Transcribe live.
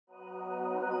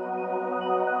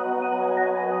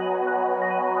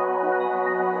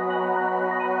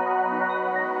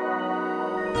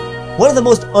One of the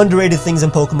most underrated things in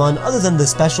Pokemon, other than the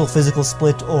special physical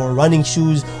split or running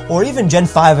shoes, or even Gen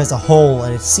 5 as a whole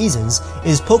and its seasons,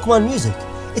 is Pokemon music.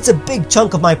 It's a big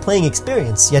chunk of my playing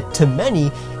experience, yet to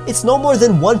many, it's no more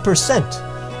than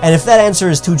 1%. And if that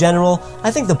answer is too general, I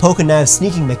think the Pokenav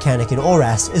sneaking mechanic in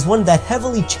ORAS is one that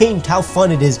heavily changed how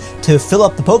fun it is to fill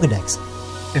up the Pokedex.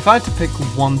 If I had to pick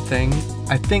one thing,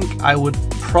 I think I would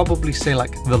probably say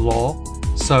like the lore.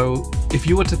 So if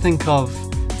you were to think of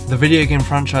the video game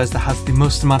franchise that has the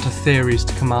most amount of theories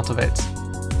to come out of it,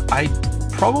 I'd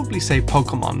probably say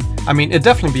Pokemon. I mean, it'd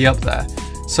definitely be up there.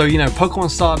 So, you know,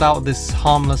 Pokemon started out this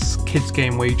harmless kids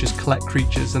game where you just collect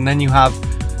creatures, and then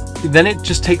it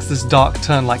just takes this dark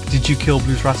turn, like Did You Kill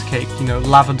Blue's Raticate, you know,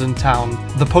 Lavender Town,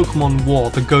 the Pokemon War,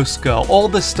 the Ghost Girl, all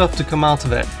this stuff to come out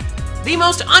of it. The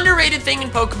most underrated thing in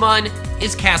Pokemon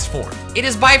is Cast Form. It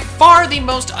is by far the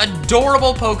most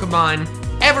adorable Pokemon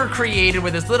ever created,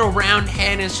 with its little round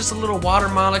head and it's just a little water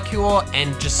molecule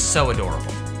and just so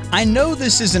adorable. I know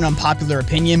this is an unpopular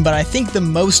opinion, but I think the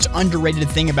most underrated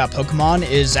thing about Pokemon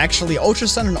is actually Ultra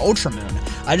Sun and Ultra Moon.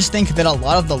 I just think that a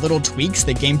lot of the little tweaks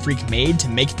that Game Freak made to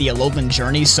make the Alolan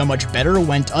journey so much better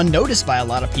went unnoticed by a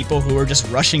lot of people who were just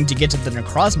rushing to get to the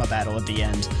Necrozma battle at the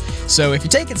end. So if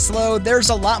you take it slow, there's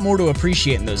a lot more to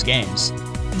appreciate in those games.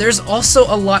 There's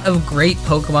also a lot of great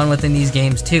Pokemon within these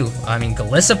games too. I mean,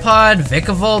 Golisopod,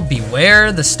 Vikavolt,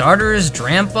 Beware, the starters,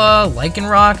 Drampa,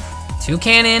 Lycanroc,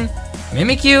 Toucannon,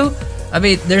 Mimikyu. I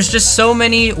mean, there's just so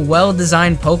many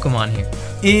well-designed Pokemon here.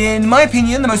 In my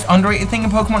opinion, the most underrated thing in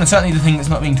Pokemon, and certainly the thing that's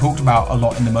not being talked about a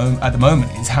lot at the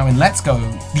moment, is how in Let's Go,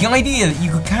 the idea that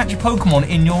you could catch a Pokemon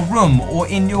in your room, or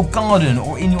in your garden,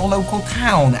 or in your local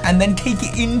town, and then take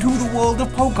it into the world of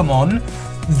Pokemon,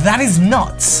 that is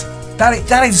nuts.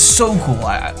 That is so cool.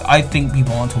 I think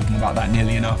people aren't talking about that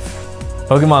nearly enough.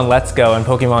 Pokemon Let's Go and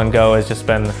Pokemon Go has just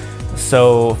been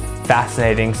so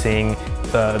fascinating, seeing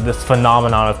this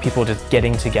phenomenon of people just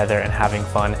getting together and having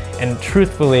fun. And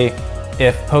truthfully,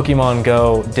 if Pokemon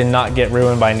Go did not get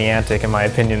ruined by Niantic, in my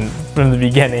opinion, from the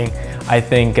beginning, I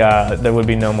think there would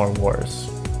be no more wars.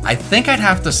 I think I'd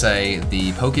have to say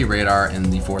the Pokeradar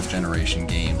in the 4th generation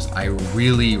games. I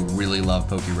really, really love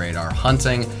Pokeradar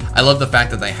hunting. I love the fact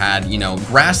that they had, you know,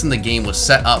 grass in the game was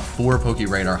set up for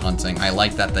Pokeradar hunting. I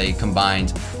like that they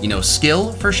combined, you know,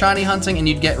 skill for shiny hunting, and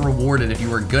you'd get rewarded if you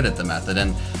were good at the method.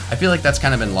 And I feel like that's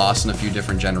kind of been lost in a few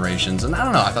different generations. And I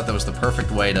don't know, I thought that was the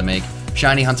perfect way to make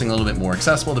shiny hunting a little bit more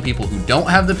accessible to people who don't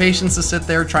have the patience to sit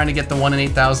there trying to get the 1 in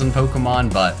 8,000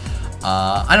 Pokemon, but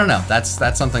I don't know,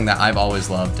 that's something that I've always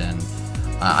loved, and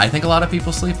I think a lot of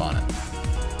people sleep on it.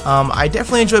 I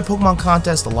definitely enjoy Pokemon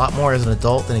Contest a lot more as an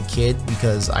adult than a kid,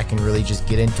 because I can really just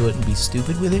get into it and be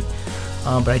stupid with it.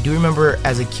 But I do remember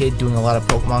as a kid doing a lot of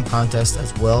Pokemon Contest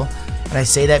as well, and I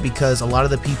say that because a lot of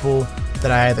the people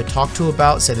that I either talk to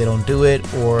about say they don't do it,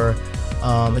 or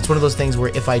it's one of those things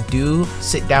where if I do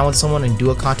sit down with someone and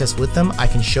do a contest with them, I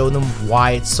can show them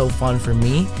why it's so fun for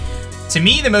me. To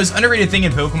me, the most underrated thing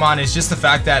in Pokemon is just the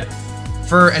fact that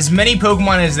for as many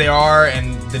Pokemon as there are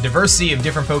and the diversity of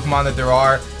different Pokemon that there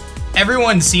are,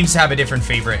 everyone seems to have a different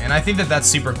favorite, and I think that that's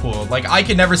super cool. Like, I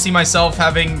could never see myself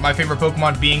having my favorite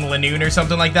Pokemon being Lanoon or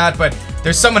something like that, but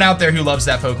there's someone out there who loves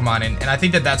that Pokemon, and I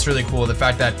think that that's really cool. The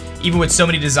fact that even with so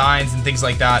many designs and things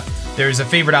like that, there's a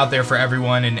favorite out there for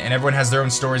everyone, and everyone has their own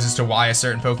stories as to why a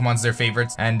certain Pokemon's their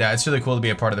favorites, and it's really cool to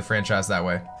be a part of the franchise that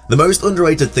way. The most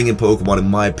underrated thing in Pokemon, in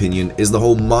my opinion, is the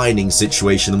whole mining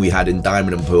situation we had in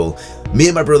Diamond and Pearl. Me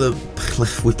and my brother,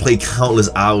 we played countless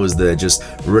hours there, just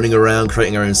running around,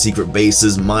 creating our own secret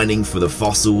bases, mining for the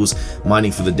fossils,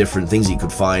 mining for the different things you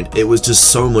could find. It was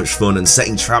just so much fun, and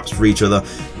setting traps for each other.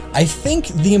 I think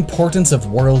the importance of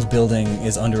world building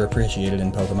is underappreciated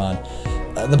in Pokemon.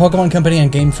 The Pokemon Company and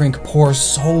Game Freak pour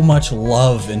so much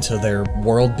love into their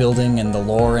world building and the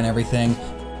lore and everything.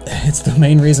 It's the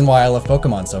main reason why I love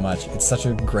Pokemon so much. It's such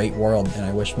a great world, and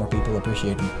I wish more people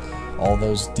appreciated all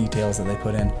those details that they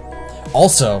put in.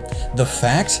 Also, the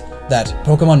fact that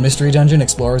Pokemon Mystery Dungeon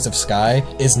Explorers of Sky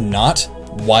is not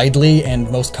widely and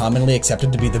most commonly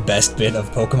accepted to be the best bit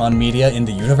of Pokemon media in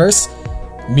the universe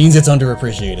means it's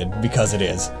underappreciated, because it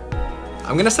is.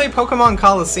 I'm gonna say Pokemon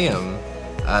Coliseum.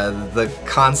 The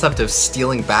concept of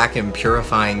stealing back and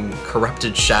purifying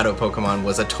corrupted shadow Pokemon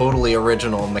was a totally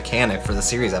original mechanic for the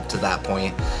series up to that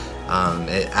point.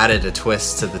 It added a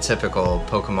twist to the typical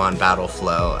Pokemon battle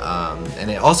flow,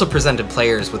 and it also presented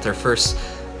players with their first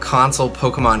console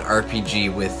Pokemon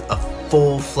RPG with a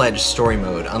full-fledged story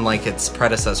mode, unlike its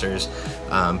predecessors,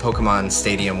 Pokemon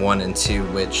Stadium 1 and 2,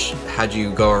 which had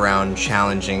you go around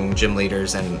challenging gym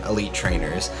leaders and elite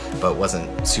trainers, but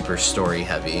wasn't super story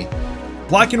heavy.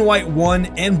 Black and White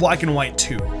 1 and Black and White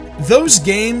 2. Those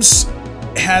games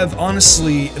have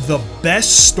honestly the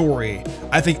best story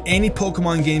I think any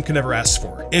Pokemon game could ever ask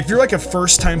for. If you're like a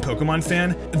first-time Pokemon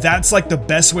fan, that's like the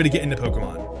best way to get into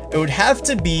Pokemon. It would have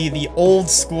to be the old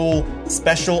school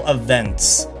special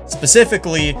events.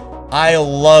 Specifically, I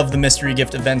love the mystery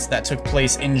gift events that took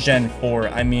place in Gen 4.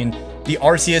 I mean, the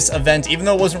Arceus event, even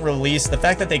though it wasn't released, the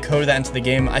fact that they coded that into the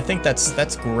game, I think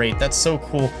that's great. That's so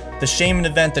cool. The Shaman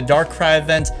event, the Darkrai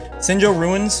event, Sinnoh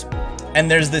Ruins, and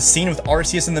there's this scene with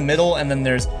Arceus in the middle, and then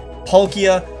there's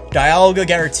Palkia, Dialga,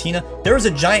 Giratina. There was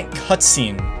a giant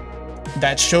cutscene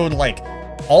that showed like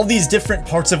all these different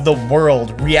parts of the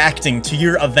world reacting to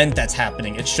your event that's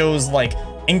happening. It shows like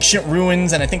ancient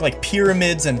ruins and I think like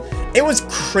pyramids, and it was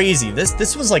crazy.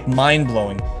 This was like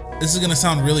mind-blowing. This is gonna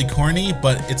sound really corny,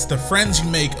 but it's the friends you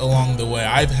make along the way.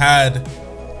 I've had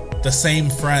the same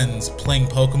friends playing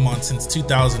Pokemon since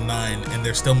 2009, and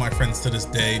they're still my friends to this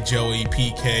day. Joey,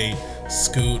 PK,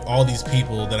 Scoot, all these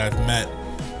people that I've met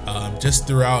just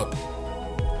throughout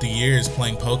the years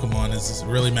playing Pokemon has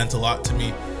really meant a lot to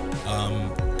me.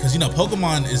 Because, you know,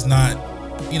 Pokemon is not,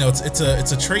 you know, it's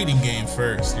a trading game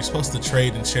first. You're supposed to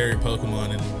trade and share your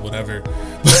Pokemon and whatever.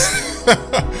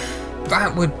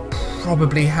 That would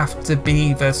probably have to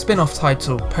be the spin-off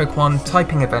title, Pokemon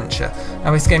Typing Adventure.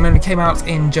 Now, this game only came out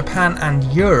in Japan and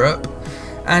Europe,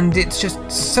 and it's just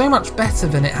so much better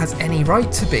than it has any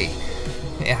right to be.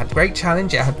 It had great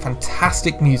challenge, it had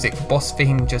fantastic music. The boss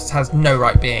theme just has no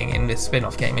right being in this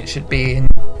spin-off game. It should be in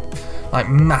like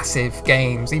massive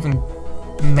games, even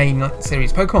main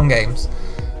series Pokemon games.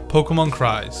 Pokemon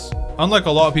cries. Unlike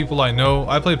a lot of people I know,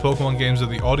 I played Pokemon games with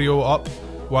the audio up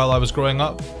while I was growing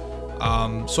up.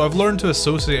 So I've learned to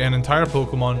associate an entire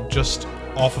Pokemon just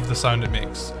off of the sound it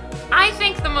makes. I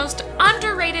think the most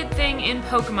underrated thing in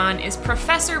Pokemon is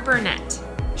Professor Burnett.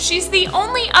 She's the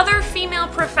only other female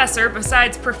professor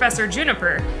besides Professor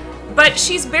Juniper, but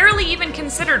she's barely even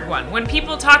considered one. When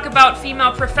people talk about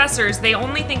female professors, they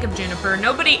only think of Juniper.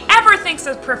 Nobody ever thinks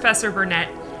of Professor Burnett,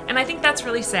 and I think that's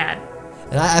really sad.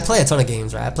 And I play a ton of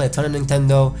games, right? I play a ton of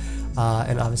Nintendo,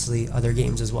 and obviously other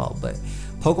games as well, but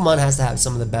Pokemon has to have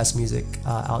some of the best music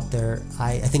out there.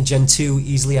 I think Gen 2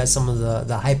 easily has some of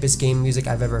the hypest game music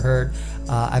I've ever heard.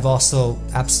 I've also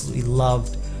absolutely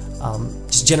loved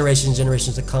just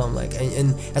generations to come. Like,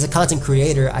 and as a content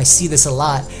creator, I see this a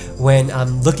lot when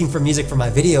I'm looking for music for my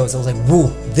videos. I was like, whoa,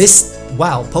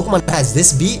 wow, Pokemon has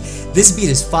this beat. This beat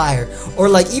is fire. Or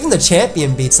like even the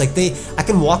champion beats. Like I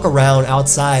can walk around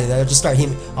outside and I'll just start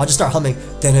humming.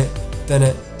 Dun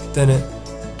it.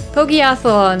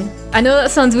 Pokeathlon. I know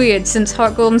that sounds weird since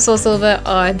Heart Gold and Soul Silver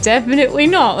are definitely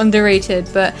not underrated,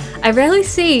 but I rarely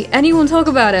see anyone talk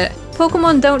about it.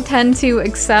 Pokemon don't tend to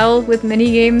excel with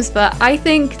minigames, but I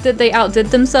think that they outdid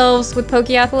themselves with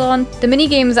Pokeathlon. The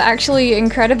minigames are actually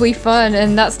incredibly fun,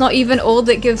 and that's not even all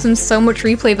that gives them so much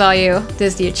replay value.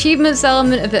 There's the achievements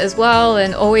element of it as well,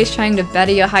 and always trying to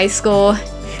better your high score.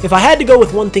 If I had to go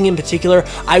with one thing in particular,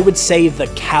 I would say the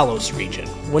Kalos region.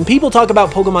 When people talk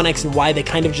about Pokemon X and Y, they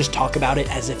kind of just talk about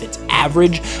it as if it's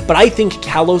average, but I think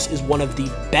Kalos is one of the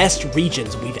best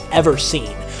regions we've ever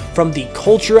seen. From the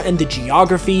culture and the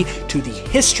geography, to the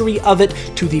history of it,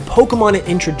 to the Pokemon it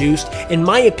introduced, in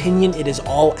my opinion, it is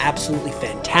all absolutely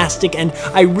fantastic, and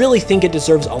I really think it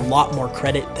deserves a lot more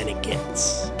credit than it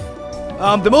gets.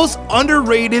 The most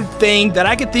underrated thing that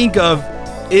I could think of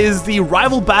is the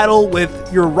rival battle with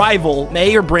your rival,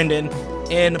 May or Brendan,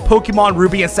 in Pokemon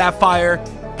Ruby and Sapphire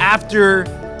after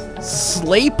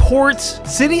Slayport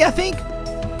City, I think?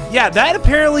 Yeah, that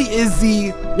apparently is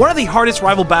one of the hardest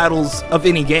rival battles of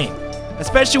any game,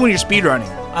 especially when you're speedrunning.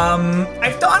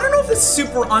 I don't know if it's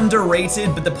super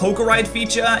underrated, but the Poke Ride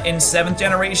feature in 7th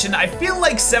generation, I feel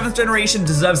like 7th generation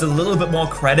deserves a little bit more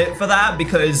credit for that,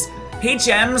 because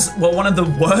HMs were one of the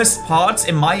worst parts,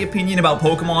 in my opinion, about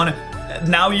Pokemon.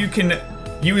 Now you can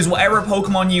use whatever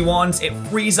Pokemon you want. It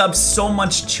frees up so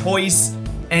much choice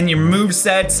and your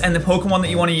movesets and the Pokemon that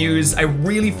you want to use. I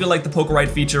really feel like the Poke Ride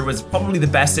feature was probably the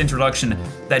best introduction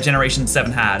that Generation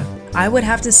 7 had. I would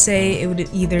have to say it would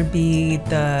either be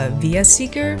the VS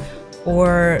Seeker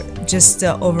or just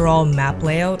the overall map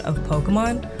layout of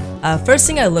Pokemon. First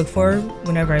thing I look for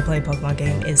whenever I play a Pokemon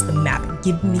game is the map.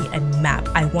 Give me a map.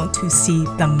 I want to see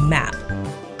the map.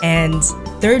 And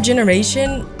 3rd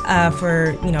generation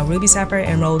for Ruby, Sapphire,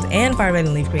 Emerald, and Fire Red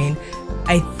and Leaf Green,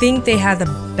 I think they have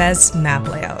the best map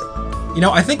layout. You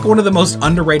know, I think one of the most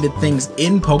underrated things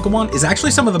in Pokemon is actually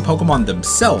some of the Pokemon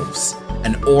themselves.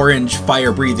 An orange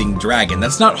fire-breathing dragon.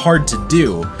 That's not hard to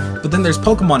do, but then there's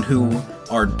Pokemon who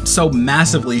are so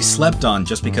massively slept on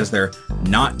just because they're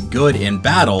not good in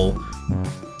battle,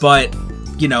 but,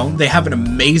 you know, they have an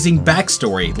amazing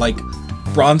backstory. Like,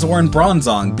 Bronzor and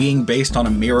Bronzong being based on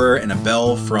a mirror and a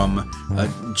bell from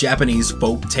a Japanese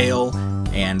folk tale,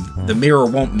 and the mirror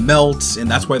won't melt,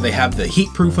 and that's why they have the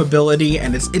heat-proof ability,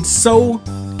 and it's so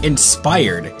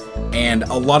inspired, and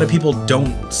a lot of people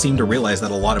don't seem to realize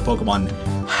that a lot of Pokemon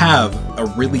have a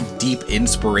really deep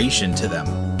inspiration to them.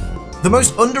 The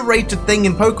most underrated thing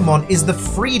in Pokemon is the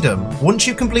freedom, once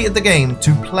you've completed the game,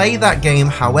 to play that game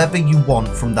however you want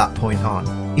from that point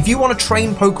on. If you want to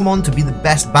train Pokemon to be the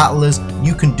best battlers,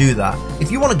 you can do that. If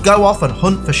you want to go off and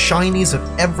hunt for shinies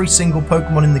of every single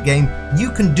Pokemon in the game,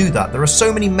 you can do that. There are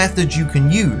so many methods you can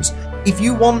use. If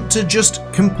you want to just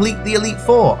complete the Elite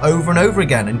Four over and over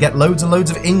again and get loads and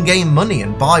loads of in-game money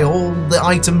and buy all the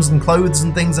items and clothes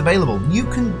and things available, you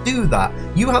can do that.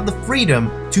 You have the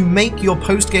freedom to make your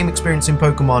post-game experience in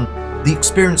Pokemon the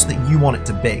experience that you want it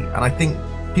to be, and I think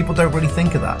people don't really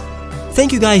think of that.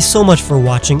 Thank you guys so much for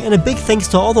watching, and a big thanks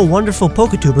to all the wonderful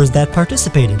Poketubers that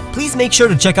participated. Please make sure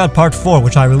to check out part 4,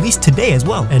 which I released today as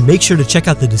well, and make sure to check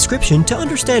out the description to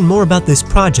understand more about this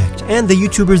project and the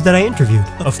YouTubers that I interviewed.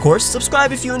 Of course,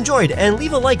 subscribe if you enjoyed, and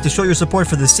leave a like to show your support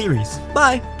for this series.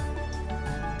 Bye!